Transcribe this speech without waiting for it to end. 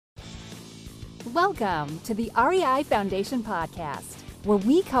Welcome to the REI Foundation Podcast, where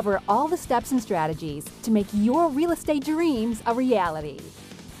we cover all the steps and strategies to make your real estate dreams a reality.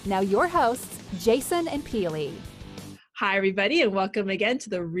 Now your hosts, Jason and Peely. Hi, everybody, and welcome again to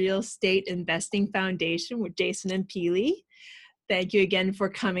the Real Estate Investing Foundation with Jason and Peely. Thank you again for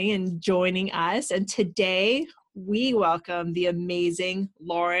coming and joining us. And today we welcome the amazing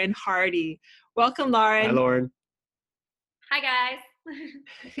Lauren Hardy. Welcome, Lauren. Hi, Lauren. Hi, guys.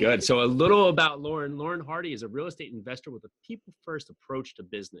 Good. So a little about Lauren. Lauren Hardy is a real estate investor with a people-first approach to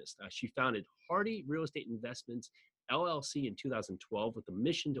business. She founded Hardy Real Estate Investments, LLC in 2012 with a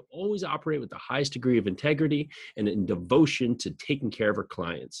mission to always operate with the highest degree of integrity and in devotion to taking care of her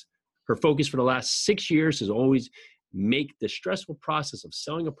clients. Her focus for the last 6 years has always make the stressful process of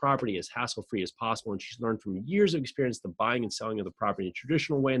selling a property as hassle-free as possible. And she's learned from years of experience the buying and selling of the property in a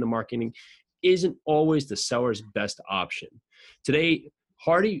traditional way in the marketing isn't always the seller's best option. Today,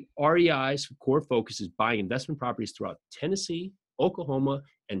 Hardy REI's core focus is buying investment properties throughout Tennessee, Oklahoma,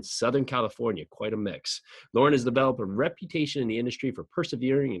 and Southern California, quite a mix. Lauren has developed a reputation in the industry for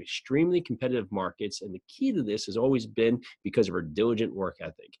persevering in extremely competitive markets, and the key to this has always been because of her diligent work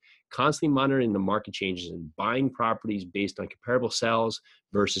ethic, constantly monitoring the market changes and buying properties based on comparable sales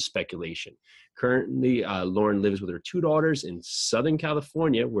versus speculation. Currently, Lauren lives with her 2 daughters in Southern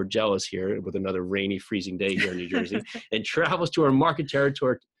California. We're jealous here with another rainy, freezing day here in New Jersey, and travels to her market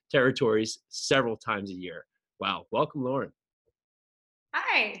territories several times a year. Wow. Welcome, Lauren.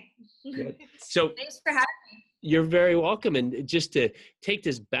 Hi. Good. So Thanks for having me. You're very welcome. And just to take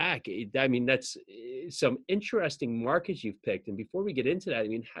this back, I mean, that's some interesting markets you've picked. And before we get into that, I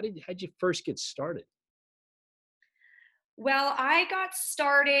mean, how'd you first get started? Well, I got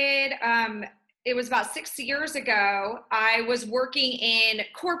started, it was about 6 years ago. I was working in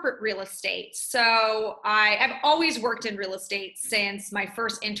corporate real estate. So I've always worked in real estate since my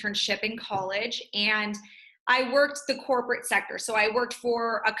first internship in college. And I worked the corporate sector. So I worked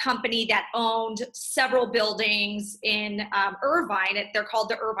for a company that owned several buildings in Irvine. They're called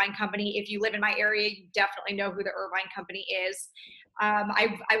the Irvine Company. If you live in my area, you definitely know who the Irvine Company is.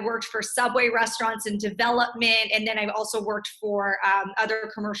 I worked for Subway restaurants and development, and then I've also worked for other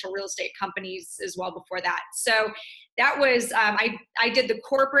commercial real estate companies as well before that. So that was, I did the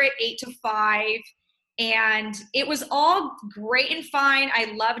corporate 8 to 5, and it was all great and fine.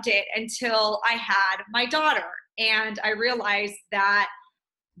 I loved it until I had my daughter, and I realized that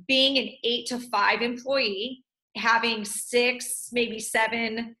being an 8 to 5 employee, having 6, maybe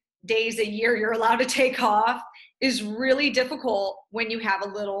 7 days a year you're allowed to take off is really difficult when you have a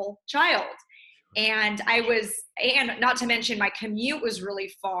little child. And and not to mention my commute was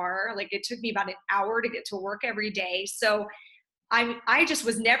really far. Like it took me about an hour to get to work every day. So I just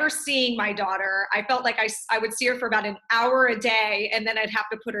was never seeing my daughter. I felt like I would see her for about an hour a day, and then I'd have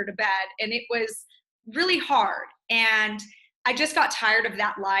to put her to bed. And it was really hard. And I just got tired of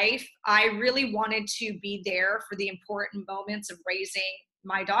that life. I really wanted to be there for the important moments of raising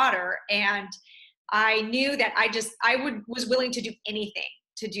my daughter. And I knew that was willing to do anything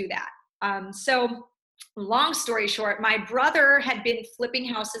to do that. So long story short, my brother had been flipping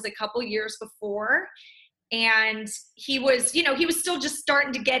houses a couple years before, and he was still just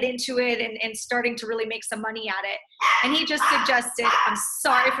starting to get into it and starting to really make some money at it. And he just suggested, I'm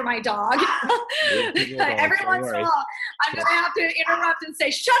sorry for my dog. Every once in a while, I'm going to have to interrupt and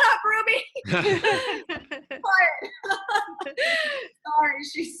say, shut up, Ruby.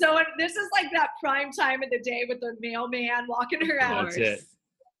 Sorry, this is like that prime time of the day with the mailman walking around. That's it.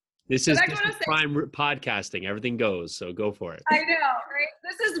 This is prime podcasting. Everything goes, so go for it. I know, right?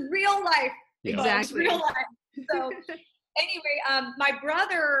 This is real life. Yeah. Exactly. Real life. So anyway, my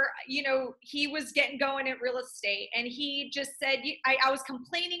brother, he was getting going at real estate, and he just said, I was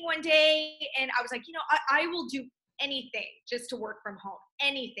complaining one day, and I was like, I will do anything just to work from home.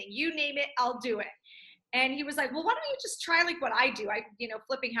 Anything. You name it, I'll do it. And he was like, well, why don't you just try like what I do?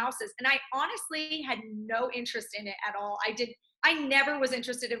 Flipping houses. And I honestly had no interest in it at all. I never was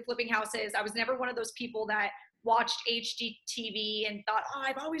interested in flipping houses. I was never one of those people that watched HGTV and thought,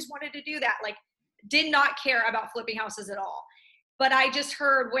 I've always wanted to do that. Like, did not care about flipping houses at all. But I just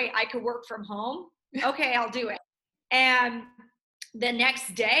heard, wait, I could work from home? Okay, I'll do it. And the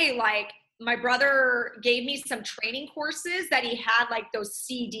next day, like, my brother gave me some training courses that he had, like those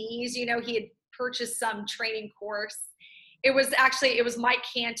CDs, he had purchased some training course. It was Mike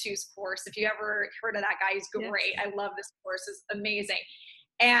Cantu's course. If you ever heard of that guy, he's great. Yes. I love this course. It's amazing.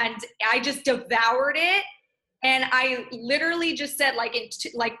 And I just devoured it. And I literally just said, like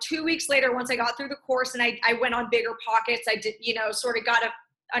 2 weeks later, once I got through the course and I went on Bigger Pockets, I did, sort of got a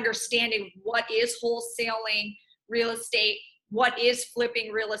understanding what is wholesaling real estate, what is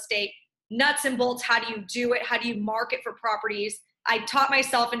flipping real estate. nuts and bolts. How do you do it? How do you market for properties? I taught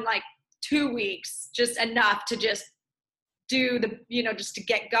myself in like 2 weeks, just enough to just do the, just to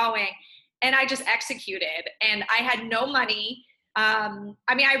get going. And I just executed, and I had no money.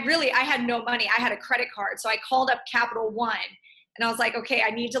 I had no money. I had a credit card. So I called up Capital One and I was like, okay, I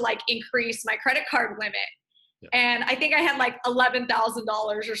need to like increase my credit card limit. Yeah. And I think I had like $11,000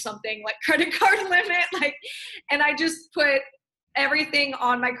 or something, like credit card limit. And I just put everything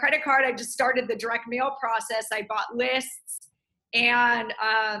on my credit card. I just started the direct mail process. I bought lists and,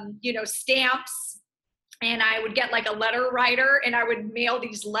 stamps, and I would get like a letter writer and I would mail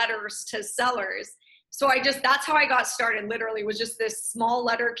these letters to sellers. So that's how I got started, literally, was just this small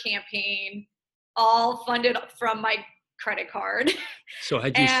letter campaign, all funded from my credit card. So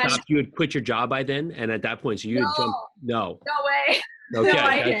had you stopped, you had quit your job by then? And at that point, so you had jumped? No. No way.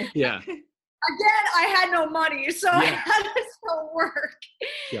 Okay. Yeah. Again, I had no money, so I had to still work.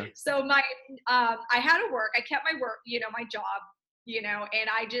 Yeah. So I had to work. I kept my work, my job, and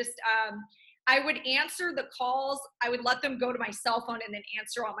I just, I would answer the calls. I would let them go to my cell phone and then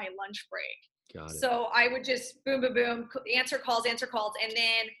answer on my lunch break. Got it. So I would just boom, boom, boom, answer calls. And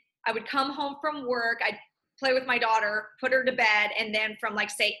then I would come home from work. I'd play with my daughter, put her to bed. And then from like,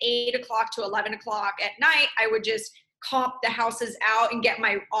 say 8 o'clock to 11 o'clock at night, I would just comp the houses out and get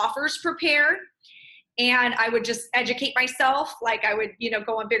my offers prepared. And I would just educate myself. Like I would,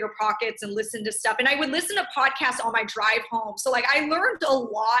 go on Bigger Pockets and listen to stuff. And I would listen to podcasts on my drive home. So like I learned a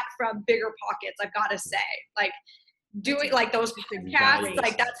lot from Bigger Pockets, I've got to say, like doing like those podcasts,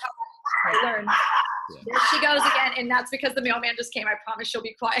 like that's how I learned. Yeah. There she goes again. And that's because the mailman just came. I promise she'll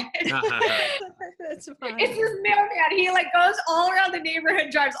be quiet. That's fine. It's this mailman. He like goes all around the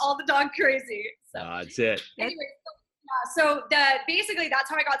neighborhood, drives all the dog crazy. So that's it. Anyway, so basically that's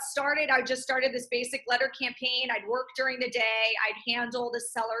how I got started. I just started this basic letter campaign. I'd work during the day. I'd handle the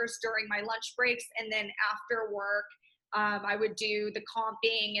sellers during my lunch breaks. And then after work, I would do the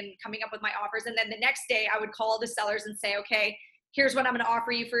comping and coming up with my offers. And then the next day I would call the sellers and say, okay, here's what I'm going to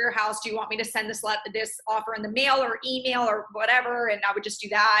offer you for your house. Do you want me to send this offer in the mail or email or whatever? And I would just do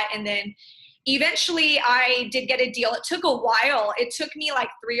that. And then eventually I did get a deal. It took a while. It took me like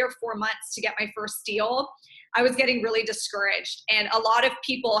 3 or 4 months to get my first deal. I was getting really discouraged. And a lot of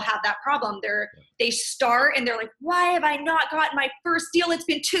people have that problem. They start and they're like, why have I not gotten my first deal? It's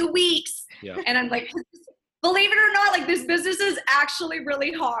been 2 weeks. Yeah. And I'm like, believe it or not, like this business is actually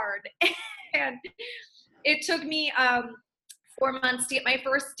really hard. And it took me 4 months to get my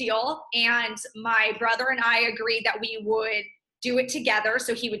first deal. And my brother and I agreed that we would do it together.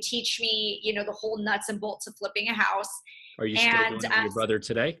 So he would teach me, the whole nuts and bolts of flipping a house. Are you still doing it with your brother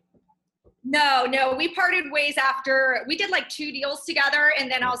today? No, we parted ways after we did like 2 deals together.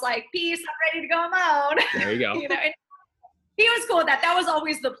 And then I was like, peace, I'm ready to go on my own. There you go. And he was cool with that. That was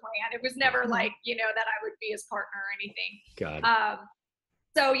always the plan. It was never like, that I would be his partner or anything. Got it.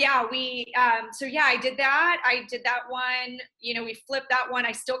 I did that. I did that one, we flipped that one.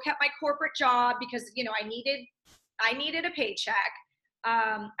 I still kept my corporate job because, I needed a paycheck.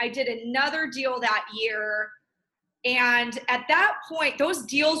 I did another deal that year. And at that point, those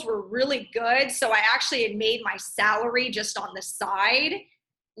deals were really good. So I actually had made my salary just on the side.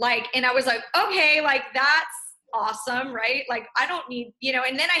 And I was like, okay, that's awesome, right? Like I don't need,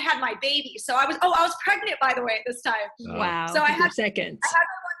 and then I had my baby. So I was pregnant, by the way, at this time. Wow. So I had seconds. I had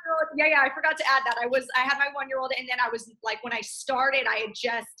my 1-year-old. Yeah, I forgot to add that. I had my 1-year-old, and then I was like, when I started, I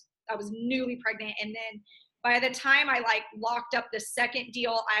was newly pregnant. And then by the time I locked up the second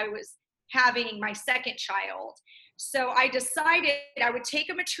deal, I was having my second child. So I decided I would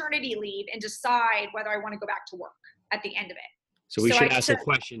take a maternity leave and decide whether I want to go back to work at the end of it. So we should ask a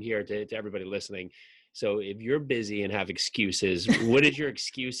question here to everybody listening. So if you're busy and have excuses, what is your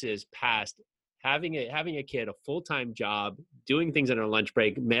excuses past having a kid, a full-time job, doing things on our lunch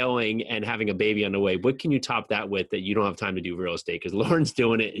break, mailing, and having a baby on the way? What can you top that with that you don't have time to do real estate? Because Lauren's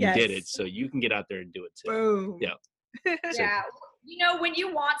doing it and did it, so you can get out there and do it too. Boom. Yeah. Yeah. When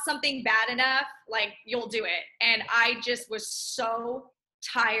you want something bad enough, you'll do it. And I just was so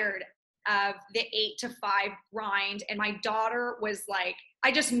tired of the 8 to 5 grind. And my daughter was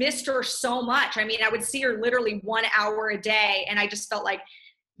I just missed her so much. I mean, I would see her literally 1 hour a day. And I just felt like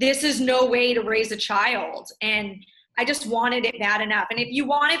this is no way to raise a child. And I just wanted it bad enough. And if you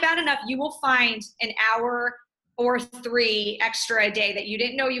want it bad enough, you will find an hour or 3 extra a day that you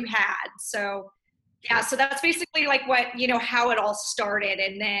didn't know you had. So yeah, so that's basically what, how it all started.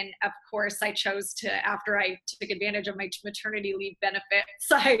 And then of course I chose to, after I took advantage of my maternity leave benefits,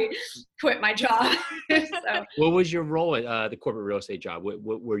 I quit my job. So, what was your role at the corporate real estate job? What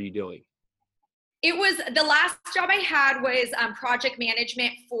were you doing? It was the last job I had was project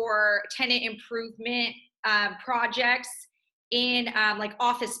management for tenant improvement projects in like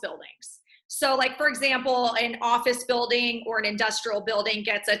office buildings. So like, for example, an office building or an industrial building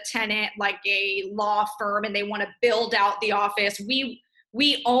gets a tenant like a law firm and they want to build out the office.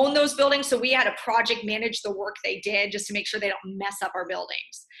 We own those buildings, so we had to project manage the work they did just to make sure they don't mess up our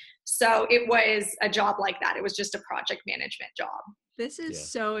buildings. So it was a job like that. It was just a project management job. This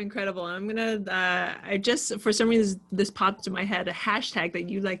is so incredible. I'm going to, I just, for some reason, this popped in my head, a hashtag that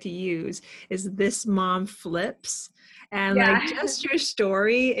you like to use is This Mom Flips. And like just your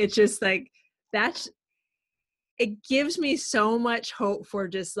story, it's just like, it gives me so much hope for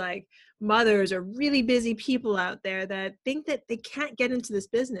just like mothers or really busy people out there that think that they can't get into this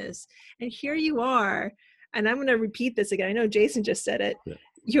business. And here you are. And I'm going to repeat this again. I know Jason just said it. Yeah.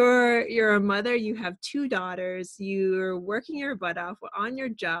 You're a mother, you have 2 daughters, you're working your butt off on your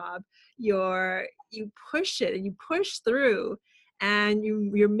job, you push it and you push through, and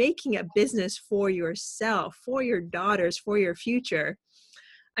you're making a business for yourself, for your daughters, for your future.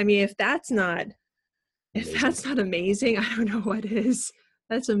 I mean, if that's not amazing, I don't know what is.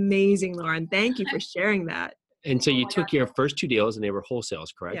 That's amazing, Lauren. Thank you for sharing that. And so you took your first 2 deals and they were wholesales,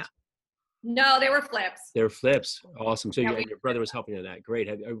 correct? Yeah. No, they were flips. They were flips. Awesome. So your brother was helping you in that. Great.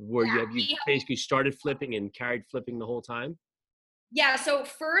 Have you basically started flipping and carried flipping the whole time? Yeah. So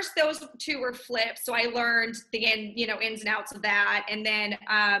first those 2 were flips. So I learned the ins and outs of that. And then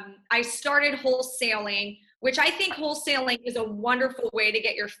I started wholesaling, which I think wholesaling is a wonderful way to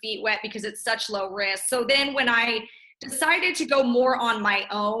get your feet wet because it's such low risk. So then when I decided to go more on my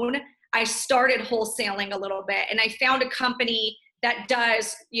own, I started wholesaling a little bit, and I found a company that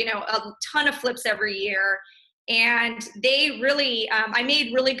does, a ton of flips every year. And they really, I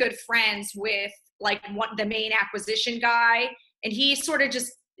made really good friends with like the main acquisition guy. And he sort of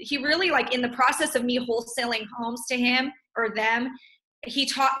he really like in the process of me wholesaling homes to him or them, he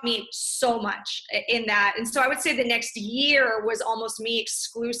taught me so much in that. And so I would say the next year was almost me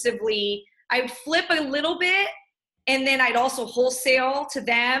exclusively, I would flip a little bit and then I'd also wholesale to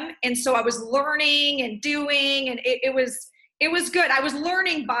them. And so I was learning and doing, and it was good. I was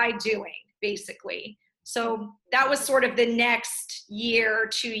learning by doing, basically. So that was sort of the next year,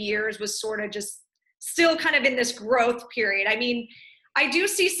 2 years was sort of just still kind of in this growth period. I mean, I do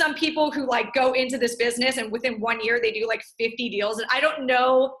see some people who like go into this business and within 1 year they do like 50 deals. And I don't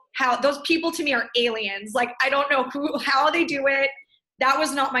know how, those people to me are aliens. Like, I don't know how they do it. That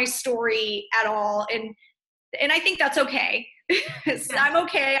was not my story at all. And I think that's okay. I'm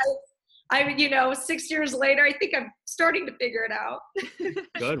okay. I 6 years later, I think I'm starting to figure it out.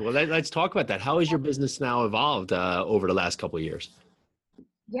 Good. Well, let's talk about that. How has your business now evolved over the last couple of years?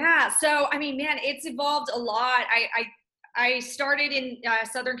 Yeah. So, I mean, man, it's evolved a lot. I started in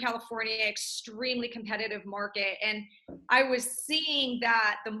Southern California, extremely competitive market. And I was seeing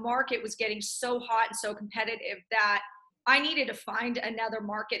that the market was getting so hot and so competitive that I needed to find another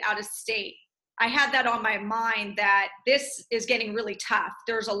market out of state. I had that on my mind that this is getting really tough.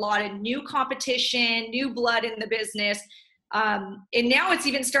 There's a lot of new competition, new blood in the business. And now it's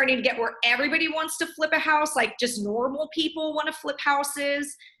even starting to get where everybody wants to flip a house. Like just normal people want to flip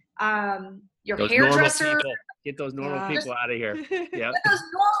houses. Your hairdresser. Get those normal people out of here. Yep. Get those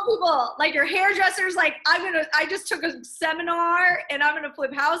normal people. Like your hairdresser's like, I just took a seminar and I'm going to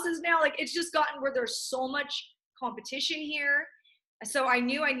flip houses now. Like it's just gotten where there's so much competition here. So I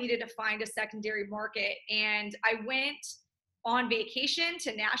knew I needed to find a secondary market, and I went on vacation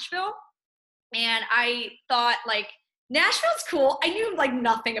to Nashville, and I thought like, Nashville's cool. I knew like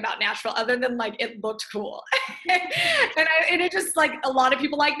nothing about Nashville other than like, it looked cool. and it just like, a lot of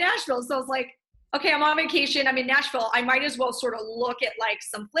people like Nashville. So I was like, okay, I'm on vacation. I'm in Nashville. I might as well sort of look at like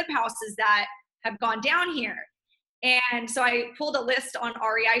some flip houses that have gone down here. And so I pulled a list on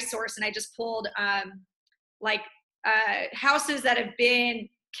REI Source, and I just pulled houses that have been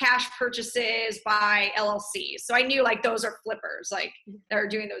cash purchases by LLCs. So I knew like those are flippers, like that are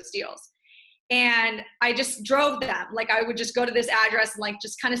doing those deals. And I just drove them. Like I would just go to this address and like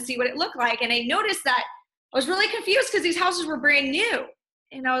just kind of see what it looked like. And I noticed that I was really confused because these houses were brand new.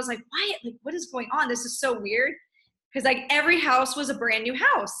 And I was like, why? Like, what is going on? This is so weird. Because like every house was a brand new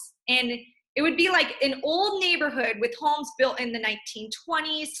house. And it would be like an old neighborhood with homes built in the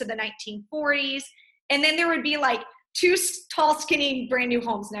 1920s to the 1940s. And then there would be like 2 tall, skinny, brand new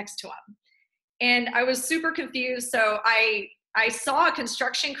homes next to them. And I was super confused. So I saw a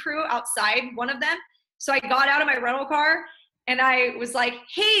construction crew outside one of them. So I got out of my rental car And I was like,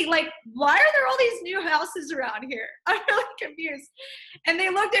 hey, like, why are there all these new houses around here? I'm really confused. And they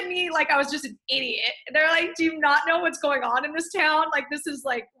looked at me like I was just an idiot. They're like, do you not know what's going on in this town? Like, this is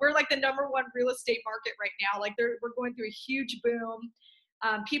like, we're like the #1 real estate market right now. Like we're going through a huge boom.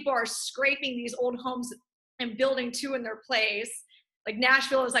 People are scraping these old homes and building 2 in their place. Like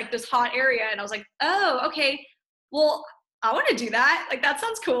Nashville is like this hot area. And I was like, oh, okay, well, I want to do that. Like, that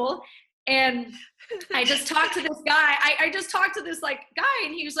sounds cool. And I just talked to this guy. I just talked to this like guy,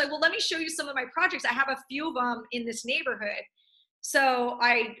 and he was like, well, let me show you some of my projects. I have a few of them in this neighborhood. So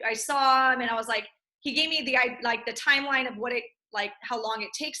I saw him, and I was like, he gave me the timeline of what it, like how long it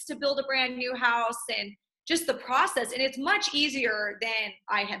takes to build a brand new house and just the process. And it's much easier than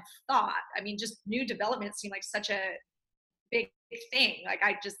I had thought. I mean, just new development seemed like such a big thing. Like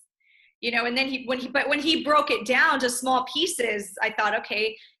I just, and then when he broke it down to small pieces, I thought,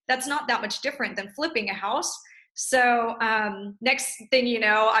 okay, that's not that much different than flipping a house. So next thing you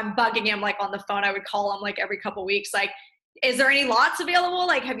know, I'm bugging him like on the phone. I would call him like every couple weeks, like, is there any lots available?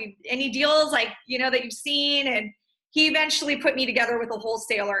 Like, have you any deals like, that you've seen? And he eventually put me together with a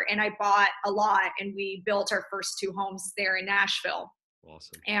wholesaler, and I bought a lot, and we built our first 2 homes there in Nashville.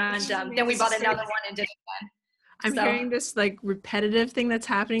 Awesome. And then we bought another one and did it again. I'm hearing this like repetitive thing that's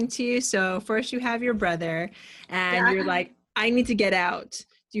happening to you. So first you have your brother, and you're like, I need to get out.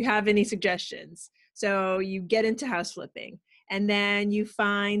 Do you have any suggestions? So you get into house flipping, and then you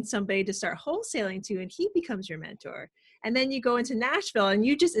find somebody to start wholesaling to, and he becomes your mentor. And then you go into Nashville, and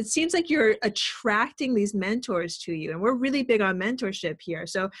it seems like you're attracting these mentors to you. And we're really big on mentorship here.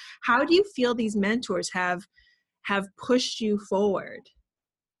 So how do you feel these mentors have pushed you forward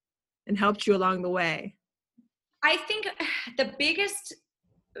and helped you along the way? I think the biggest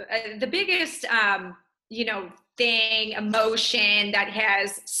emotion that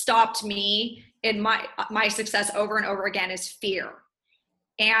has stopped me in my success over and over again is fear.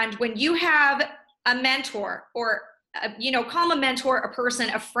 And when you have a mentor, or call them a mentor, a person,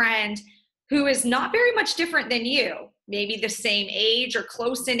 a friend who is not very much different than you, maybe the same age or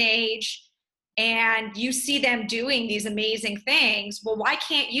close in age, and you see them doing these amazing things, well, why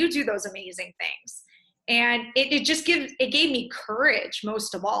can't you do those amazing things? And it gave me courage,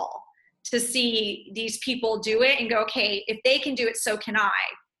 most of all, to see these people do it and go, okay, if they can do it, so can I.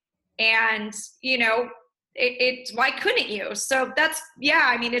 And, why couldn't you? So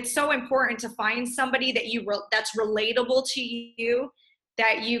it's so important to find somebody that's relatable to you,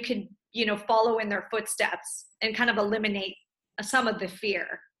 that you can, follow in their footsteps and kind of eliminate some of the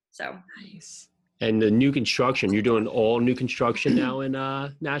fear. So nice. And the new construction, you're doing all new construction now in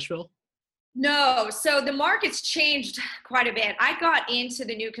Nashville? No. So the market's changed quite a bit. I got into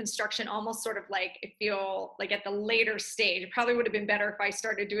the new construction almost sort of like, I feel like at the later stage. It probably would have been better if I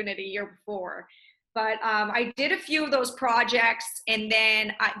started doing it a year before. But I did a few of those projects, and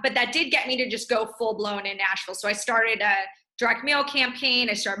then, but that did get me to just go full blown in Nashville. So I started a direct mail campaign.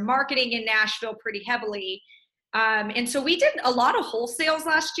 I started marketing in Nashville pretty heavily. And so we did a lot of wholesales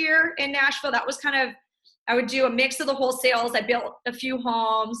last year in Nashville. That was I would do a mix of the wholesales. I built a few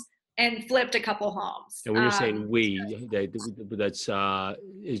homes and flipped a couple homes. And when you're saying that's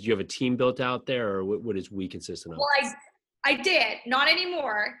is you have a team built out there, or what is we consistent of? Well, I did, not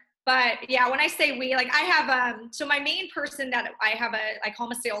anymore. But yeah, when I say we, like I have, so my main person that I call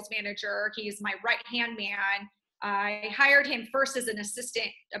him a sales manager. He's my right-hand man. I hired him first as an assistant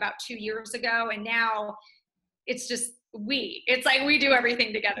about 2 years ago. And now it's just it's like we do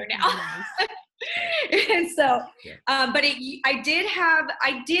everything together now. And so, but I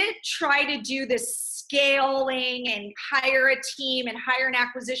did try to do this scaling and hire a team and hire an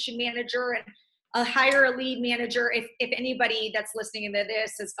acquisition manager and hire a lead manager. If anybody that's listening to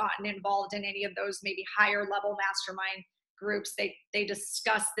this has gotten involved in any of those maybe higher level mastermind groups, they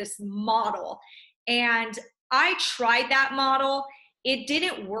discuss this model. And I tried that model. It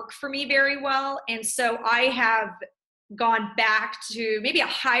didn't work for me very well. And so I have gone back to maybe a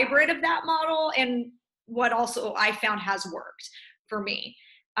hybrid of that model, and what also I found has worked for me.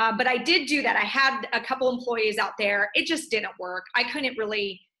 But I did do that. I had a couple employees out there. It just didn't work.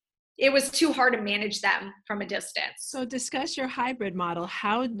 It was too hard to manage them from a distance. So discuss your hybrid model.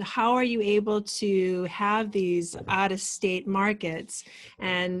 How are you able to have these out-of-state markets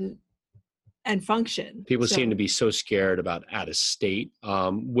and function? People seem to be so scared about out-of-state,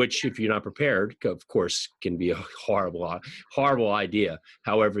 which if you're not prepared, of course, can be a horrible idea.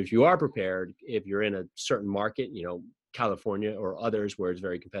 However, if you are prepared, if you're in a certain market, California or others where it's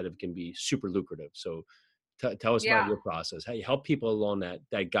very competitive, can be super lucrative. So tell us about your process. How you help people along that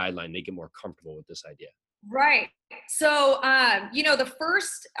guideline, they get more comfortable with this idea. Right. So, the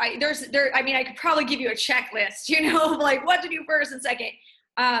first, I could probably give you a checklist, like what to do first and second.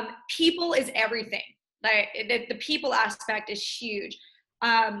 People is everything. Like the people aspect is huge.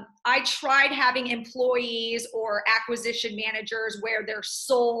 I tried having employees or acquisition managers where their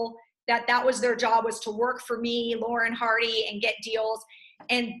sole, that was their job, was to work for me, Lauren Hardy, and get deals.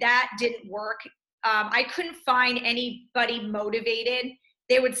 And that didn't work. I couldn't find anybody motivated.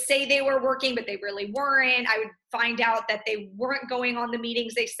 They would say they were working, but they really weren't. I would find out that they weren't going on the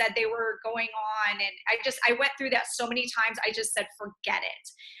meetings they said they were going on. And I went through that so many times. I just said, forget it.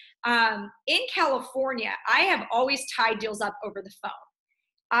 In California, I have always tied deals up over the phone.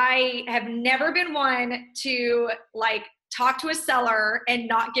 I have never been one to talk to a seller and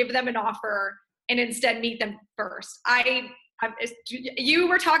not give them an offer and instead meet them first. You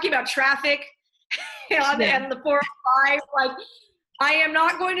were talking about traffic on the 405. I am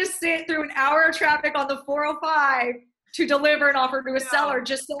not going to sit through an hour of traffic on the 405 to deliver an offer to a seller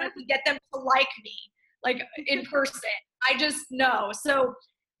just so I can get them to like me, in person. I just know. So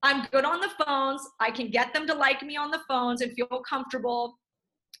I'm good on the phones. I can get them to like me on the phones and feel comfortable.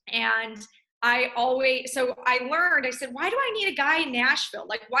 And I learned, I said, why do I need a guy in Nashville?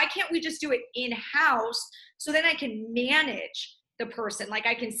 Why can't we just do it in-house so then I can manage the person?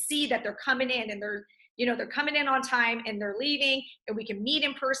 I can see that they're coming in and they're coming in on time and they're leaving, and we can meet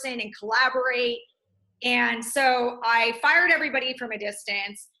in person and collaborate. And so I fired everybody from a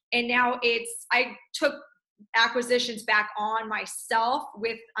distance. And now I took acquisitions back on myself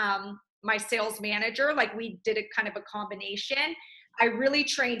with my sales manager. We did a kind of a combination. I really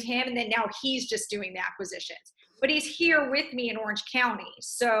trained him, and then now he's just doing the acquisitions. But he's here with me in Orange County.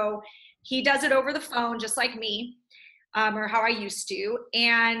 So he does it over the phone, just like me, or how I used to.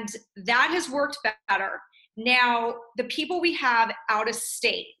 And that has worked better. Now, the people we have out of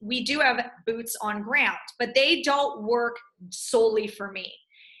state, we do have boots on ground, but they don't work solely for me.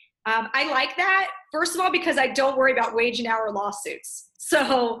 I like that, first of all, because I don't worry about wage and hour lawsuits.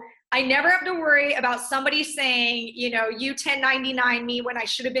 So I never have to worry about somebody saying, you 1099 me when I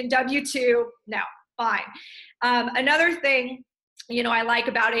should have been W-2. No, fine. Another thing, I like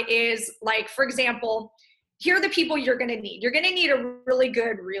about it is, for example, here are the people you're going to need. You're going to need a really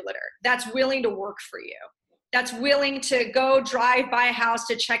good realtor that's willing to work for you, that's willing to go drive by a house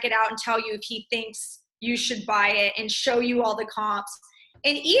to check it out and tell you if he thinks you should buy it and show you all the comps,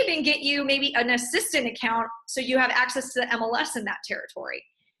 and even get you maybe an assistant account so you have access to the MLS in that territory.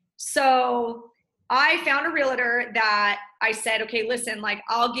 So I found a realtor that I said, okay, listen,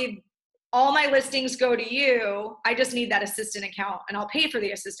 I'll give all my listings go to you. I just need that assistant account, and I'll pay for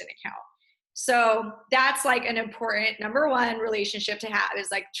the assistant account. So that's an important number one relationship to have, is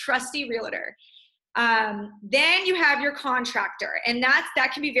trusty realtor. Then you have your contractor, and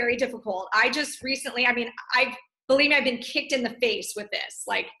that can be very difficult. I just recently, believe me, I've been kicked in the face with this.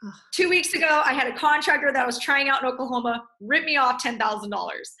 2 weeks ago, I had a contractor that was trying out in Oklahoma, ripped me off $10,000.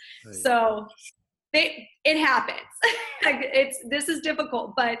 Right. So it happens. This is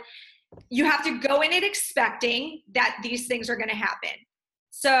difficult, but you have to go in it expecting that these things are going to happen.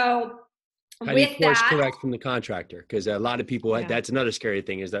 So how do you course correct from the contractor? Because a lot of people, that's another scary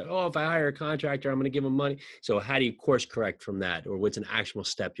thing, is that, if I hire a contractor, I'm going to give them money. So how do you course correct from that? Or what's an actual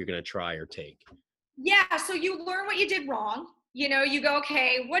step you're going to try or take? Yeah. So you learn what you did wrong. You go,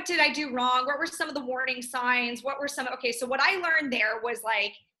 okay, what did I do wrong? What were some of the warning signs? So what I learned there was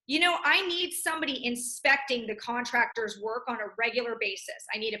I need somebody inspecting the contractor's work on a regular basis.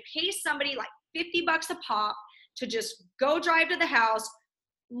 I need to pay somebody $50 a pop to just go drive to the house,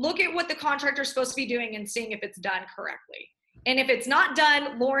 look at what the contractor's supposed to be doing and seeing if it's done correctly. And if it's not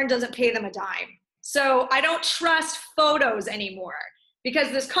done, Lauren doesn't pay them a dime. So I don't trust photos anymore,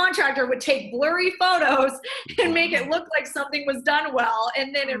 because this contractor would take blurry photos and make it look like something was done well.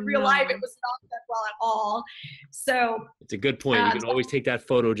 And then in real life, it was not done well at all. So it's a good point. You can always take that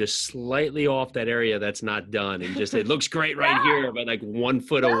photo just slightly off that area that's not done, and just, it looks great right here, but 1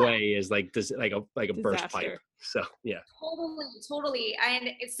 foot away is a burst pipe. So, yeah. Totally.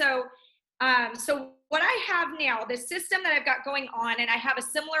 And so what I have now, the system that I've got going on, and I have a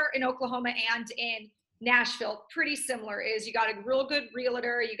similar in Oklahoma and in Nashville, pretty similar, is you got a real good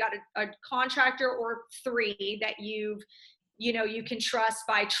realtor, you got a contractor or 3 that you can trust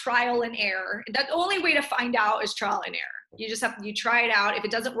by trial and error. The only way to find out is trial and error. You just you try it out. If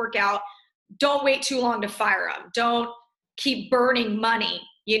it doesn't work out, don't wait too long to fire them. Don't keep burning money.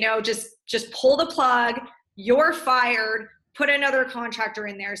 Just pull the plug. You're fired. Put another contractor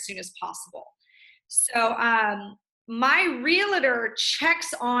in there as soon as possible. So my realtor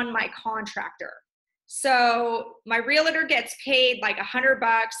checks on my contractor. So my realtor gets paid like $100.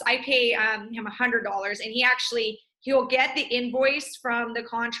 I pay him $100, and he'll get the invoice from the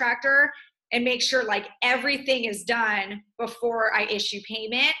contractor and make sure like everything is done before I issue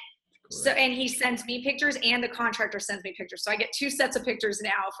payment. Correct. So, and he sends me pictures and the contractor sends me pictures. So I get 2 sets of pictures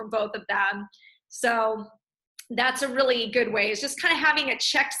now from both of them. So that's a really good way. It's just kind of having a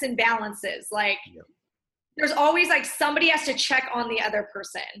checks and balances. Like there's always like somebody has to check on the other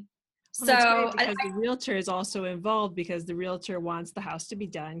person. Well, so because the realtor is also involved, because the realtor wants the house to be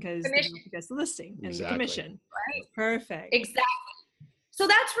done because the realtor gets the listing and the commission. Right. Perfect. Exactly. So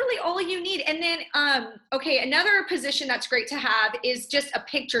that's really all you need. And then, another position that's great to have is just a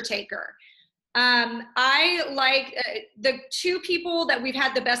picture taker. I like the 2 people that we've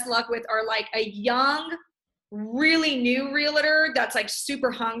had the best luck with are like a young, really new realtor that's like super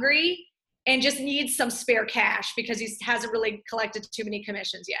hungry and just needs some spare cash because he hasn't really collected too many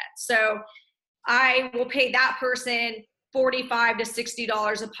commissions yet. So I will pay that person $45 to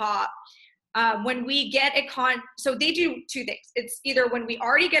 $60 a pop. When we get so they do 2 things. It's either when we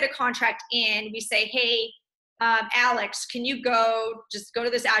already get a contract in, we say, hey, Alex, can you just go to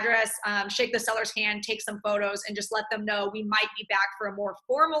this address, shake the seller's hand, take some photos, and just let them know we might be back for a more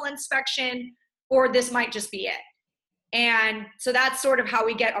formal inspection, or this might just be it. And so that's sort of how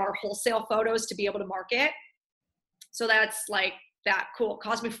we get our wholesale photos to be able to market. So that's like that. Cool. It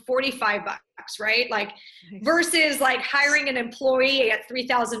cost me $45, right? Like versus like hiring an employee at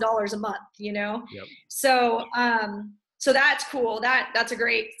 $3,000 a month, you know? Yep. So, so that's cool. That's a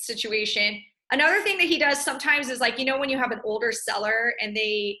great situation. Another thing that he does sometimes is like, when you have an older seller and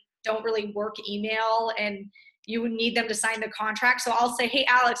they don't really work email and you need them to sign the contract. So I'll say, hey,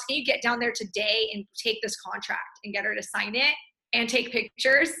 Alex, can you get down there today and take this contract and get her to sign it and take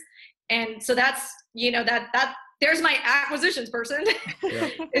pictures? And so that's, there's my acquisitions person. Yeah.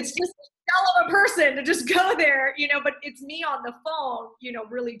 It's just a shell of a person to just go there, but it's me on the phone,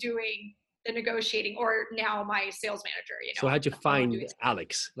 really doing the negotiating, or now my sales manager, So how'd you find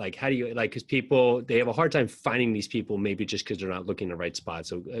Alex? Like, how do you, because people, they have a hard time finding these people, maybe just because they're not looking in the right spot.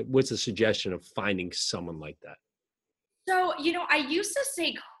 So what's the suggestion of finding someone like that? So, I used to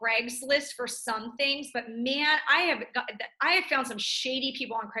say Craigslist for some things, but man, I have found some shady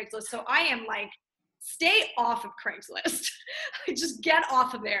people on Craigslist. So I am like, stay off of Craigslist. Just get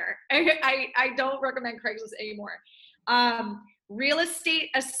off of there. I don't recommend Craigslist anymore. Real estate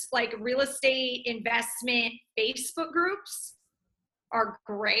investment Facebook groups are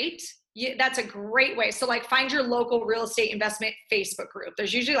great. That's a great way. So like find your local real estate investment Facebook group.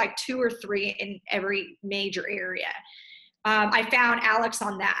 There's usually like 2 or 3 in every major area. I found Alex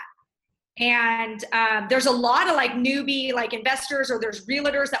on that. And there's a lot of like newbie like investors, or there's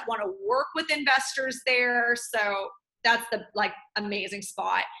realtors that want to work with investors there. So that's the like amazing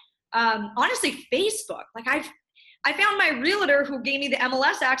spot. Honestly, Facebook, like I found my realtor who gave me the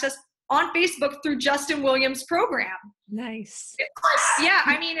MLS access on Facebook through Justin Williams' program. Nice. Yeah,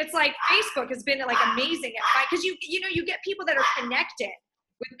 I mean, it's like Facebook has been like amazing at because you get people that are connected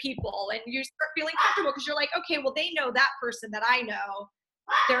with people, and you start feeling comfortable because you're like, okay, well, they know that person that I know.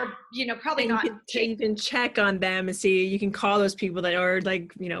 They're probably not. You can check on them and see. You can call those people that are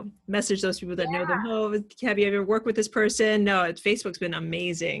like message those people that know them. Oh, have you ever worked with this person? No, Facebook's been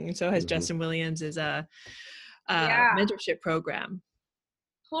amazing. So has Justin Williams is a mentorship program.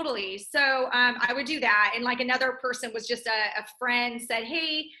 Totally. So I would do that. And like another person was just a friend said,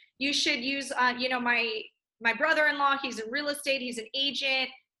 hey, you should use, my brother-in-law, he's in real estate, he's an agent,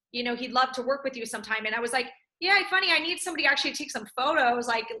 he'd love to work with you sometime. And I was like, yeah, funny, I need somebody actually to take some photos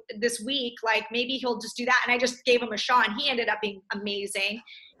like this week, like maybe he'll just do that. And I just gave him a shot and he ended up being amazing.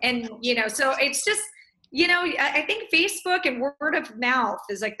 And, so it's just, I think Facebook and word of mouth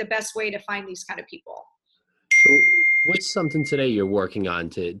is like the best way to find these kind of people. So what's something today you're working on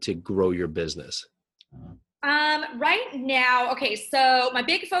to grow your business? Right now, okay, so my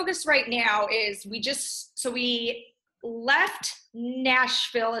big focus right now is we left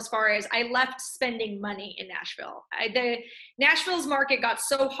Nashville. As far as I left spending money in Nashville. Nashville's market got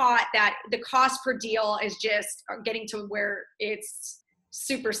so hot that the cost per deal is just getting to where it's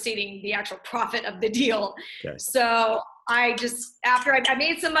superseding the actual profit of the deal. Okay. So I just, after I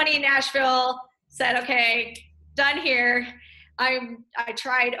made some money in Nashville, said, okay, done here. I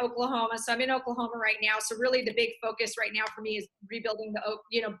tried Oklahoma, so I'm in Oklahoma right now. So really the big focus right now for me is rebuilding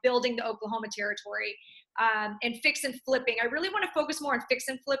building the Oklahoma territory, and fix and flipping. I really want to focus more on fix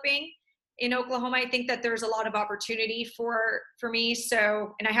and flipping in Oklahoma. I think that there's a lot of opportunity for me.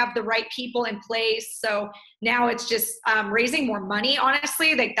 So, and I have the right people in place. So now it's just raising more money.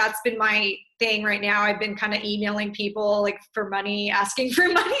 Honestly, like that's been my thing right now. I've been kind of emailing people like for money, asking for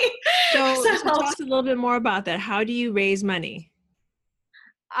money. So tell us a little bit more about that. How do you raise money?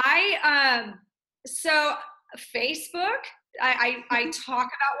 So Facebook, I talk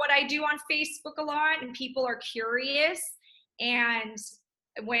about what I do on Facebook a lot, and people are curious. And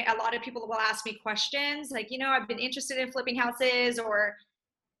when a lot of people will ask me questions like, I've been interested in flipping houses, or,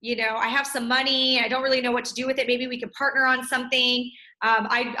 I have some money. I don't really know what to do with it. Maybe we can partner on something.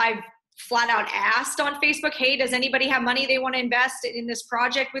 I've flat out asked on Facebook, hey, does anybody have money they want to invest in this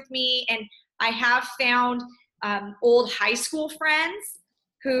project with me? And I have found old high school friends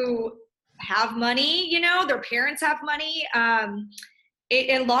who have money, their parents have money.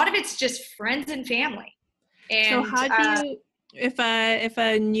 A lot of it's just friends and family. And so how do you, if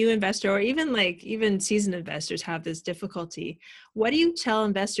a new investor, or even seasoned investors have this difficulty, what do you tell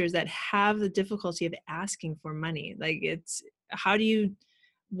investors that have the difficulty of asking for money? Like how do you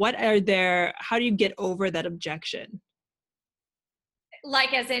get over that objection?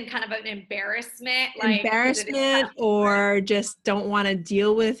 Like as in kind of an embarrassment? Or just don't want to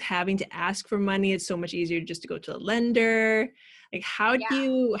deal with having to ask for money. It's so much easier just to go to a lender. Like how do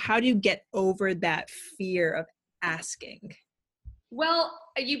you get over that fear of asking? Well,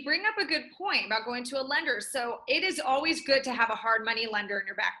 you bring up a good point about going to a lender. So it is always good to have a hard money lender in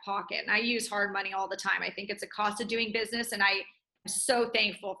your back pocket. And I use hard money all the time. I think it's a cost of doing business. And I am so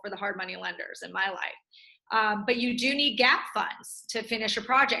thankful for the hard money lenders in my life. But you do need gap funds to finish a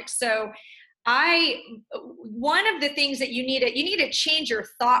project. So one of the things that you need to change your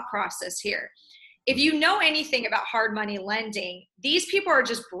thought process here. If you know anything about hard money lending, these people are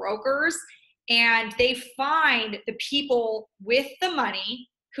just brokers. And they find the people with the money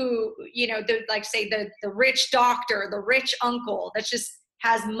who, the rich doctor, the rich uncle that just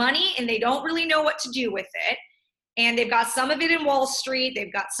has money and they don't really know what to do with it. And they've got some of it in Wall Street.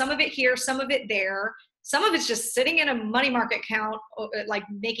 They've got some of it here, some of it there. Some of it's just sitting in a money market account, like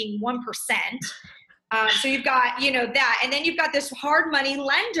making 1%. So you've got, that. And then you've got this hard money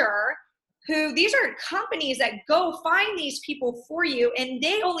lender who, these are companies that go find these people for you, and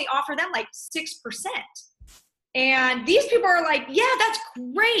they only offer them like 6%. And these people are like, yeah, that's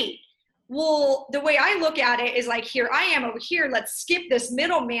great. Well, the way I look at it is like, here I am over here. Let's skip this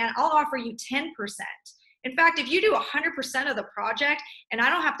middleman. I'll offer you 10%. In fact, if you do 100% of the project and I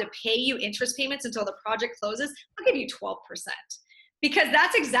don't have to pay you interest payments until the project closes, I'll give you 12%, because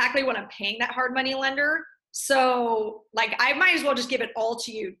that's exactly what I'm paying that hard money lender. So like, I might as well just give it all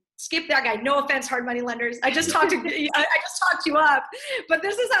to you. Skip that guy. No offense, hard money lenders. I just talked you up, but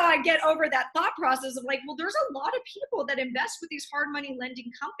this is how I get over that thought process of like, well, there's a lot of people that invest with these hard money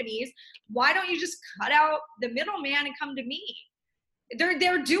lending companies. Why don't you just cut out the middleman and come to me?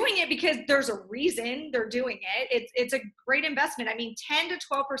 They're doing it because there's a reason they're doing it. It's a great investment. I mean, 10 to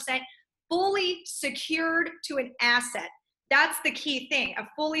 12% fully secured to an asset. That's the key thing, a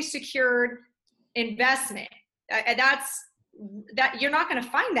fully secured investment. That you're not going to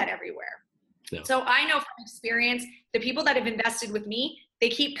find that everywhere. No. So I know from experience, the people that have invested with me, they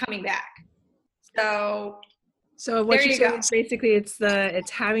keep coming back. So what you're saying is basically it's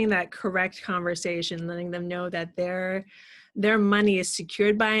having that correct conversation, letting them know that their money is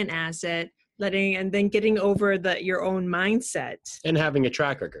secured by an asset, and then getting over your own mindset. And having a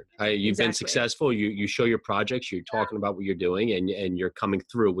track record. You've been successful. You show your projects, you're talking about what you're doing, and you're coming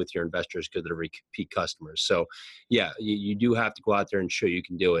through with your investors because they're repeat customers. So yeah, you do have to go out there and show you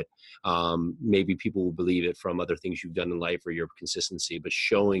can do it. Maybe people will believe it from other things you've done in life or your consistency, but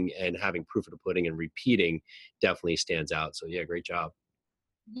showing and having proof of the pudding and repeating definitely stands out. So yeah, great job.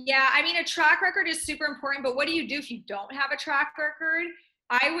 Yeah, I mean, a track record is super important, but what do you do if you don't have a track record?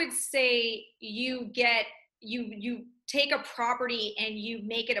 I would say you take a property and you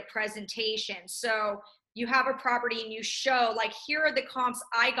make it a presentation. So you have a property and you show like, here are the comps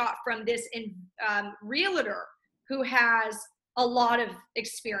I got from this realtor who has a lot of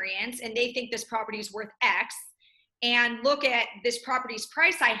experience and they think this property is worth X, and look at this property's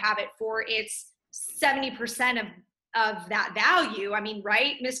price I have it for. It's 70% of that value. I mean,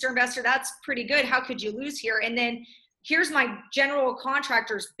 right, Mr. Investor, that's pretty good. How could you lose here? And then here's my general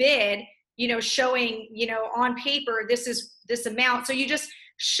contractor's bid, showing, on paper, this is this amount. So you just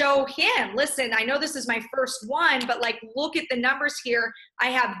show him, listen, I know this is my first one, but like, look at the numbers here. I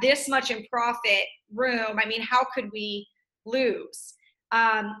have this much in profit room. I mean, how could we lose?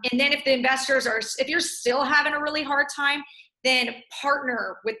 And then if the investors if you're still having a really hard time, then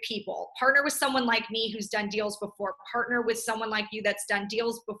partner with people. Partner with someone like me who's done deals before. Partner with someone like you that's done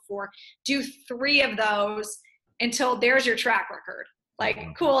deals before. Do 3 of those until there's your track record.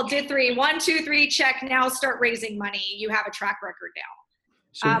 Like, cool, did 3, 1, 2, 3, check. Now start raising money. You have a track record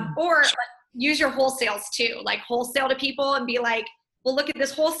now. Or use your wholesales too. Like wholesale to people and be like, well, look at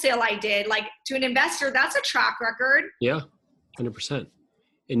this wholesale I did. Like, to an investor, that's a track record. Yeah, 100%.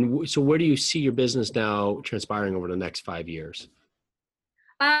 And so where do you see your business now transpiring over the next 5 years?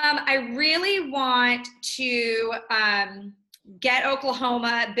 I really want to get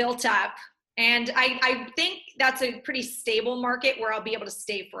Oklahoma built up. And I think that's a pretty stable market where I'll be able to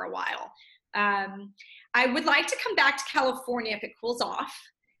stay for a while. I would like to come back to California if it cools off.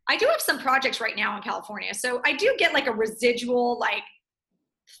 I do have some projects right now in California. So I do get like a residual, like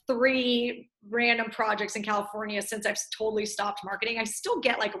 3 random projects in California since I've totally stopped marketing. I still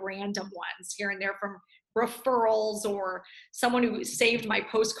get like random ones here and there from referrals or someone who saved my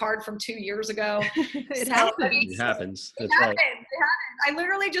postcard from 2 years ago. It happens. That's right. I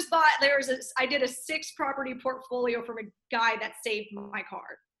literally just bought, I did a 6-property portfolio from a guy that saved my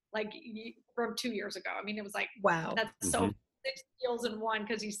card, like from 2 years ago. I mean, it was like, wow, that's so 6 deals in one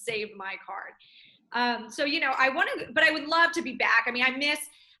because he saved my card. So, I want to, but I would love to be back. I mean, I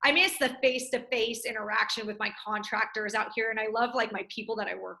miss the face-to-face interaction with my contractors out here. And I love like my people that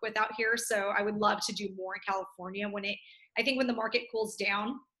I work with out here. So I would love to do more in California I think when the market cools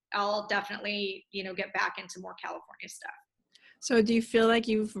down, I'll definitely, get back into more California stuff. So do you feel like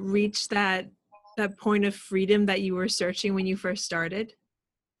you've reached that point of freedom that you were searching when you first started?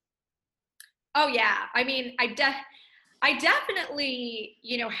 Oh yeah. I mean, I definitely,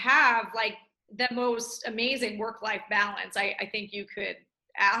 have like the most amazing work-life balance I think you could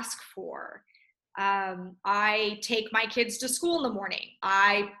ask for. I take my kids to school in the morning.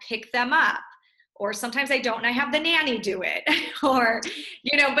 I pick them up, or sometimes I don't and I have the nanny do it, or,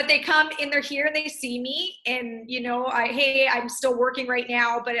 but they come and they're here and they see me and, hey, I'm still working right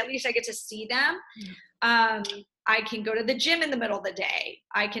now, but at least I get to see them. I can go to the gym in the middle of the day.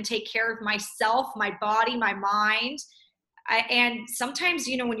 I can take care of myself, my body, my mind. And sometimes,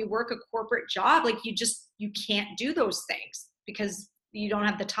 when you work a corporate job, like you can't do those things because you don't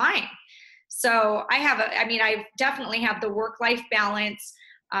have the time. So I definitely have the work-life balance.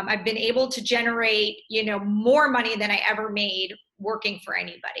 I've been able to generate, more money than I ever made working for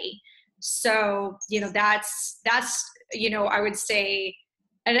anybody. So, that's, I would say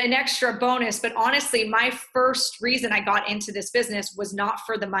an extra bonus, but honestly, my first reason I got into this business was not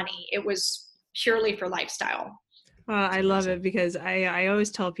for the money. It was purely for lifestyle. I love it because I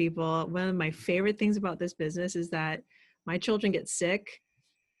always tell people one of my favorite things about this business is that my children get sick.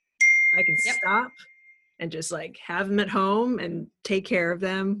 I can stop and just like have them at home and take care of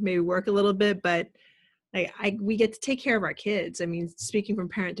them, maybe work a little bit, but we get to take care of our kids. I mean, speaking from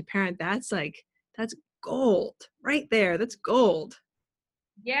parent to parent, that's gold right there. That's gold.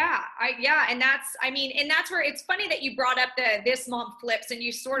 Yeah. And that's where it's funny that you brought up this mom flips and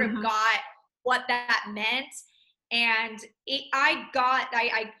you sort of got what that meant. And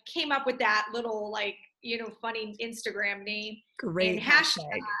I came up with that little funny Instagram name. Great and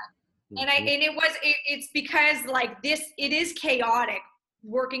hashtag. And it's because it is chaotic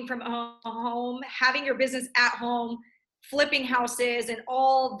working from home, having your business at home, flipping houses and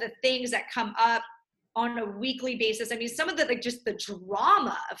all the things that come up on a weekly basis. I mean, some of just the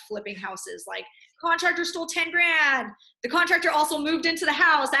drama of flipping houses, like contractor stole 10 grand. The contractor also moved into the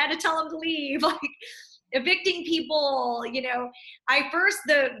house. I had to tell him to leave, evicting people,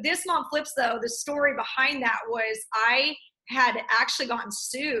 this mom flips though, the story behind that was I had actually gotten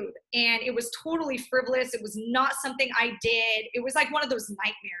sued and it was totally frivolous. It was not something I did. It was like one of those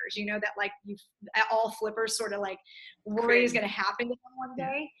nightmares, that all flippers sort of worry is going to happen to them one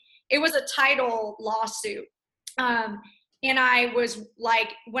day. It was a title lawsuit. And I was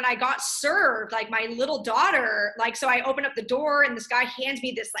when I got served, my little daughter, so I opened up the door and this guy hands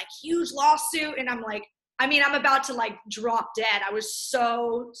me this huge lawsuit. And I'm I'm about to drop dead. I was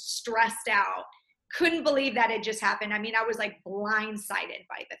so stressed out. Couldn't believe that it just happened. I was blindsided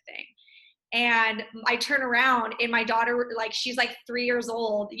by the thing. And I turn around and my daughter, she's 3 years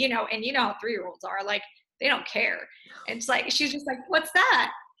old, and you know how 3-year-olds are, they don't care. And it's she's just what's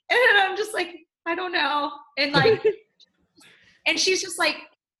that? And I'm just I don't know. And and she's just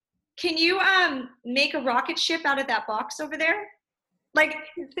can you make a rocket ship out of that box over there? That's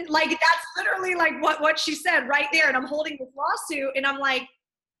literally what she said right there. And I'm holding this lawsuit and I'm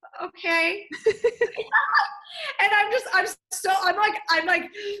okay. And I'm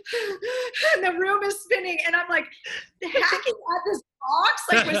and the room is spinning and I'm hacking at this box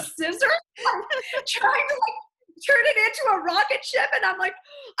with scissors, trying to turn it into a rocket ship. And I'm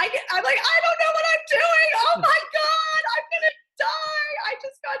I don't know what I'm doing. Oh my God, I'm gonna die. I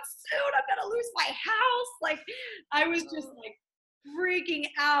just got sued. I'm gonna lose my house. I was just freaking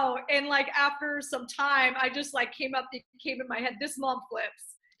out. And after some time, I just came in my head, this mom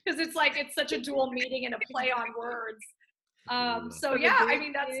flips. Because it's it's such a dual meaning and a play on words. So But the yeah, I good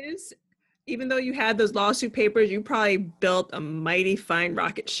mean, that's, news, even though you had those lawsuit papers, you probably built a mighty fine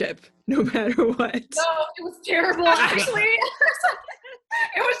rocket ship, no matter what. no, it was terrible, actually.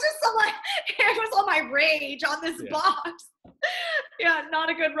 It was just so like, it was all my rage on this box. Yeah, not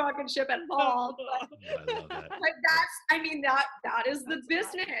a good rocket ship at all. But, I love that. but that's, I mean, that is the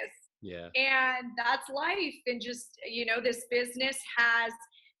business. Yeah. And that's life. And just, this business has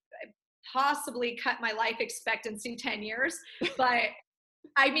possibly cut my life expectancy 10 years. But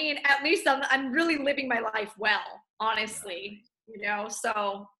I mean, at least I'm really living my life well, honestly,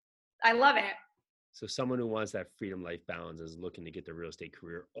 so I love it. So someone who wants that freedom life balance is looking to get their real estate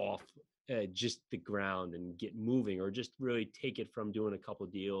career off just the ground and get moving, or just really take it from doing a couple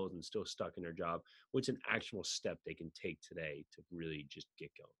deals and still stuck in their job. What's an actual step they can take today to really just get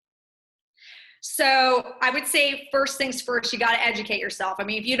going? So I would say first things first, you got to educate yourself. I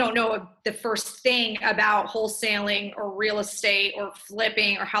mean, if you don't know the first thing about wholesaling or real estate or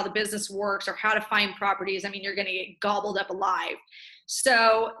flipping or how the business works or how to find properties, I mean, you're going to get gobbled up alive.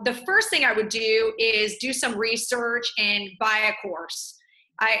 So the first thing I would do is do some research and buy a course.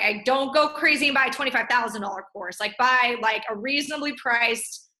 I don't go crazy and buy a $25,000 course. Like buy like a reasonably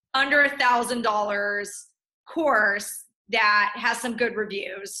priced under $1,000 course that has some good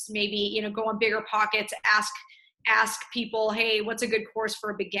reviews. Maybe, go on Bigger Pockets, ask people, hey, what's a good course for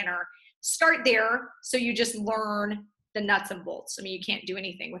a beginner? Start there so you just learn the nuts and bolts. I mean, you can't do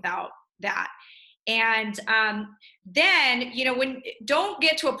anything without that. And then, don't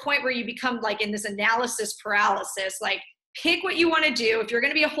get to a point where you become like in this analysis paralysis. Like pick what you want to do. If you're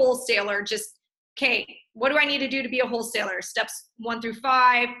going to be a wholesaler, just, okay, what do I need to do to be a wholesaler? Steps 1 through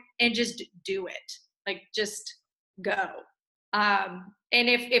 5, and just do it. Like just go. And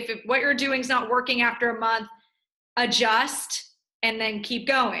if what you're doing is not working after a month, adjust and then keep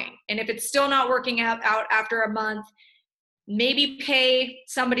going. And if it's still not working out after a month, maybe pay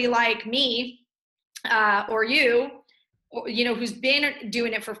somebody like me, or you, who's been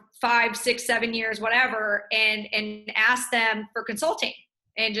doing it for 5, 6, 7 years, whatever, and ask them for consulting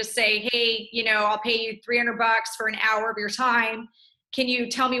and just say, hey, I'll pay you $300 for an hour of your time. Can you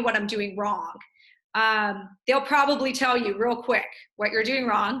tell me what I'm doing wrong? They'll probably tell you real quick what you're doing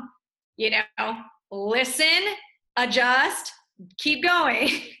wrong. Listen, adjust, keep going.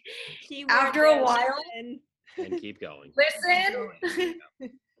 After a while, and keep going. Listen,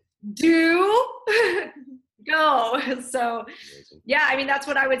 do, go. So yeah, I mean, that's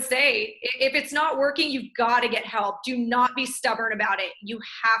what I would say. If it's not working, you've got to get help. Do not be stubborn about it. You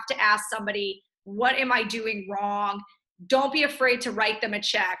have to ask somebody, what am I doing wrong? Don't be afraid to write them a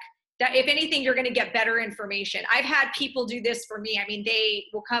check. That if anything, you're going to get better information. I've had people do this for me. I mean, they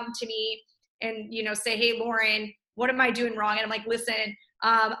will come to me and, say, hey, Lauren, what am I doing wrong? And I'm like, listen,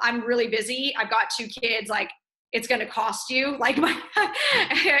 I'm really busy. I've got 2 kids. Like, it's going to cost you. Like,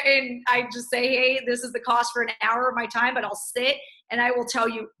 and I just say, hey, this is the cost for an hour of my time, but I'll sit and I will tell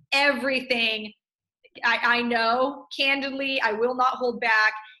you everything I know candidly. I will not hold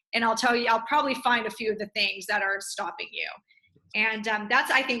back. And I'll tell you, I'll probably find a few of the things that are stopping you. And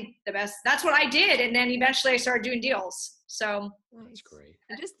that's, I think, the best. That's what I did. And then eventually I started doing deals. So that's great.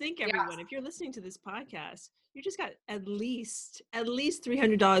 And just think, everyone, if you're listening to this podcast, you just got at least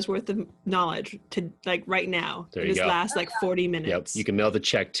 $300 worth of knowledge to like right now. There in you this go. last like 40 minutes. Yep. You can mail the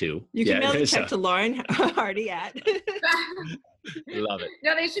check too. You can mail the check to Lauren Hardy at. Love it.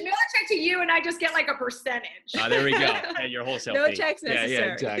 No, they should mail a check to you and I just get like a percentage. There we go. And your wholesale No fee. checks necessary.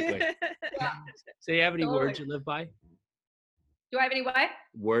 Yeah, exactly. So you have any words you live by? Do I have any what?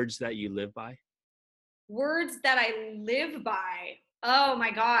 Words that you live by? Words that I live by. Oh my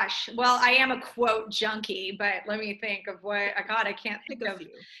gosh. Well, I am a quote junkie, but let me think of what, I can't think of.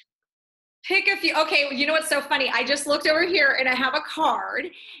 Pick a few. Okay. You know what's so funny? I just looked over here and I have a card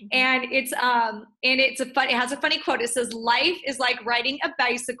and it has a funny quote. It says, life is like riding a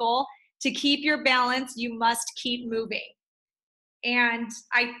bicycle. To keep your balance, you must keep moving. And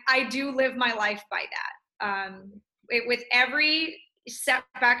I do live my life by that. With every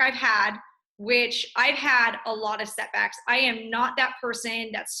setback I've had, which I've had a lot of setbacks. I am not that person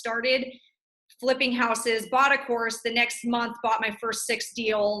that started flipping houses, bought a course, the next month bought my first 6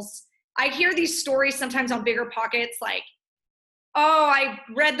 deals. I hear these stories sometimes on Bigger Pockets, like, oh, I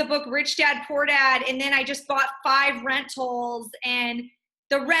read the book Rich Dad, Poor Dad, and then I just bought 5 rentals and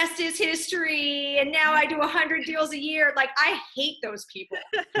the rest is history. And now I do 100 deals a year. Like, I hate those people.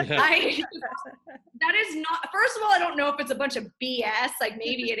 That is not, first of all, I don't know if it's a bunch of BS. Like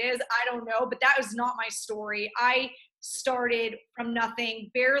maybe it is, I don't know, but that was not my story. I started from nothing.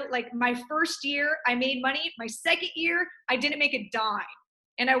 Like my first year I made money. My second year, I didn't make a dime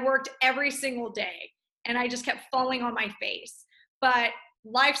and I worked every single day. and I just kept falling on my face. But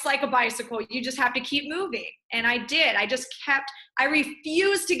life's like a bicycle. You just have to keep moving. And I did. I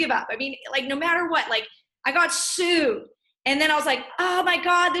refused to give up. I mean, like, no matter what, like, I got sued. And then I was like, oh my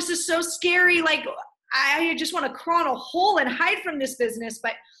God, this is so scary. Like, I just want to crawl in a hole and hide from this business.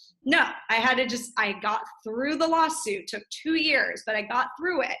 But no, I got through the lawsuit. Took 2 years, but I got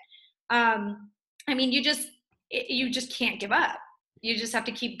through it. I mean, you just can't give up. You just have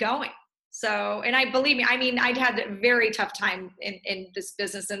to keep going. So, and believe me, I mean, I'd had a very tough time in this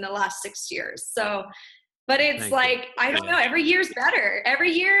business in the last 6 years. So, but it's I don't know, every year's better.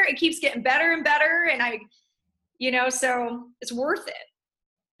 Every year it keeps getting better and better. And so it's worth it.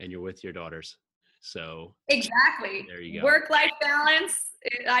 And you're with your daughters. So exactly. There you go. Work-life balance.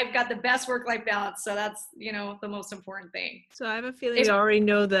 I've got the best work-life balance. So that's, the most important thing. So I have a feeling you already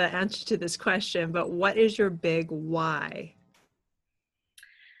know the answer to this question, but what is your big why?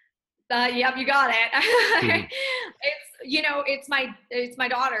 Yep, you got it. Mm-hmm. It's my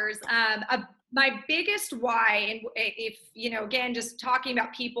daughters. My biggest why, and if, again, just talking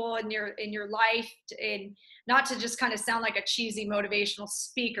about people in your life, and not to just kind of sound like a cheesy motivational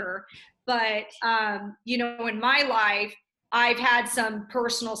speaker, but, in my life, I've had some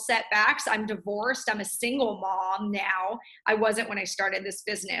personal setbacks. I'm divorced. I'm a single mom now. I wasn't when I started this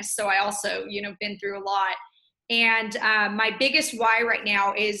business. So I also, been through a lot. And my biggest why right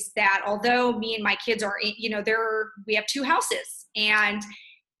now is that although me and my kids are, we have 2 houses, and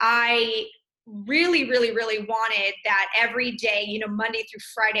I really, really, really wanted that every day, Monday through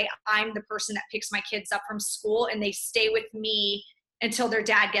Friday, I'm the person that picks my kids up from school, and they stay with me until their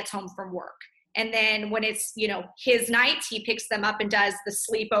dad gets home from work. And then when it's, his nights, he picks them up and does the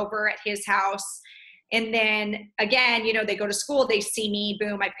sleepover at his house. And then again, they go to school, they see me,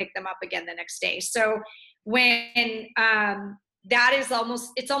 boom, I pick them up again the next day. So when that is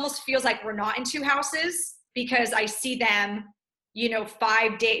it almost feels like we're not in 2 houses, because I see them,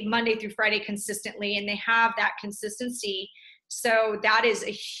 5 days, Monday through Friday consistently, and they have that consistency. So that is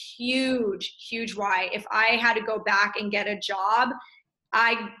a huge, huge why. If I had to go back and get a job,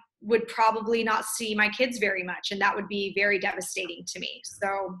 I would probably not see my kids very much, and that would be very devastating to me.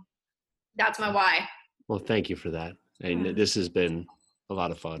 So that's my why. Well, thank you for that. And this has been a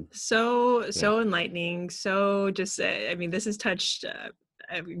lot of fun. So enlightening. So just, this has touched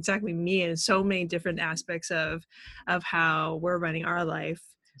exactly me in so many different aspects of how we're running our life.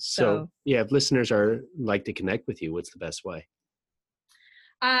 So yeah, if listeners like to connect with you, what's the best way?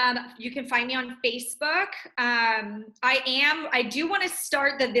 You can find me on Facebook. I do want to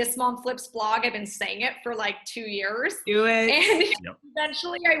start the This Mom Flips blog. I've been saying it for like 2 years. Do it. And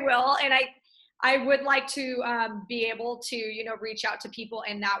eventually I will. And I would like to be able to, reach out to people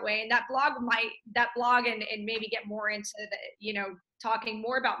in that way. And that blog and maybe get more into the, talking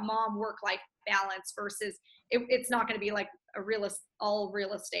more about mom work-life balance versus it's not going to be like all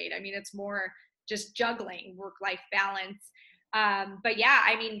real estate. I mean, it's more just juggling work-life balance. But yeah,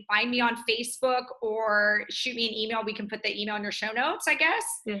 find me on Facebook or shoot me an email. We can put the email in your show notes, I guess.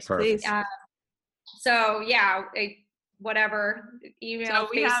 Yes, please. So yeah, whatever, email,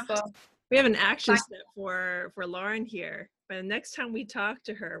 so Facebook. We have an action step for Lauren here. But the next time we talk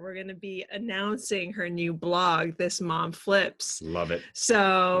to her, we're going to be announcing her new blog, This Mom Flips. Love it.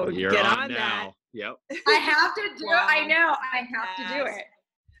 So You're get on on now. that. Yep. I have to do it. I know. I have to do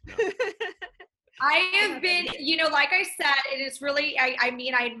it. I have been, like I said, it is really, I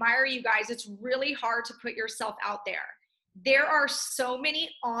admire you guys. It's really hard to put yourself out there. There are so many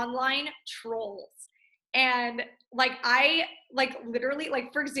online trolls. And literally,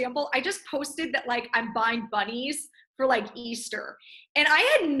 for example, I just posted that I'm buying bunnies for Easter. And I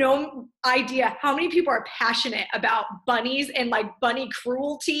had no idea how many people are passionate about bunnies and bunny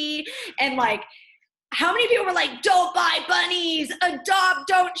cruelty and how many people were don't buy bunnies, adopt,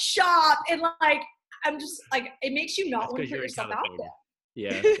 don't shop. And I'm just it makes you not want to put yourself out there.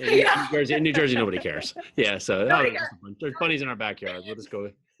 Yeah. In New Jersey, nobody cares. Yeah. So there's bunnies in our backyard. We'll just go.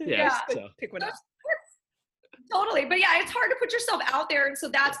 Yeah. So pick one up. Totally. But yeah, it's hard to put yourself out there. And so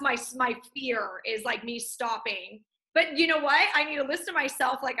that's my fear is me stopping. But you know what? I need to listen to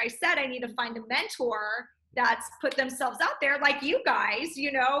myself. Like I said, I need to find a mentor that's put themselves out there like you guys,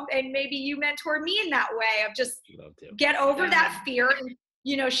 and maybe you mentor me in that way of just get over that fear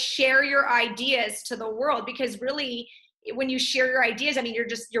and, share your ideas to the world, because really when you share your ideas,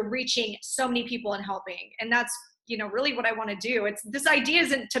 you're reaching so many people and helping. And that's, really what I want to do. This idea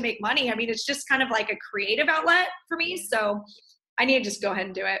isn't to make money. It's just kind of like a creative outlet for me. So I need to just go ahead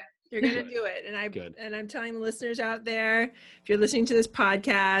and do it. You're going to do it. And I'm telling the listeners out there, if you're listening to this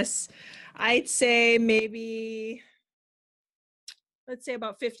podcast, I'd say maybe let's say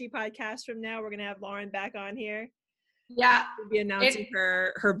about 50 podcasts from now, we're going to have Lauren back on here. Yeah. We'll be announcing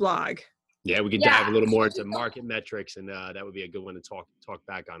her blog. Yeah, we could dive a little more into market metrics, and that would be a good one to talk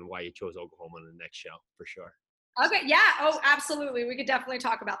back on why you chose Oklahoma on the next show for sure. Okay. Yeah. Oh, absolutely. We could definitely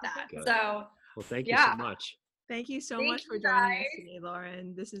talk about that. Good. So, well, thank you so much. Thank you so much for joining us today,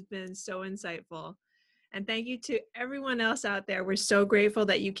 Lauren. This has been so insightful. And thank you to everyone else out there. We're so grateful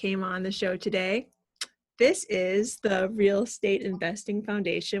that you came on the show today. This is the Real Estate Investing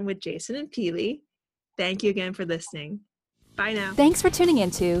Foundation with Jason and Peely. Thank you again for listening. Bye now. Thanks for tuning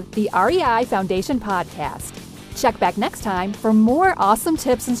into the REI Foundation podcast. Check back next time for more awesome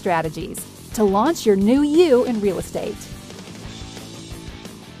tips and strategies to launch your new you in real estate.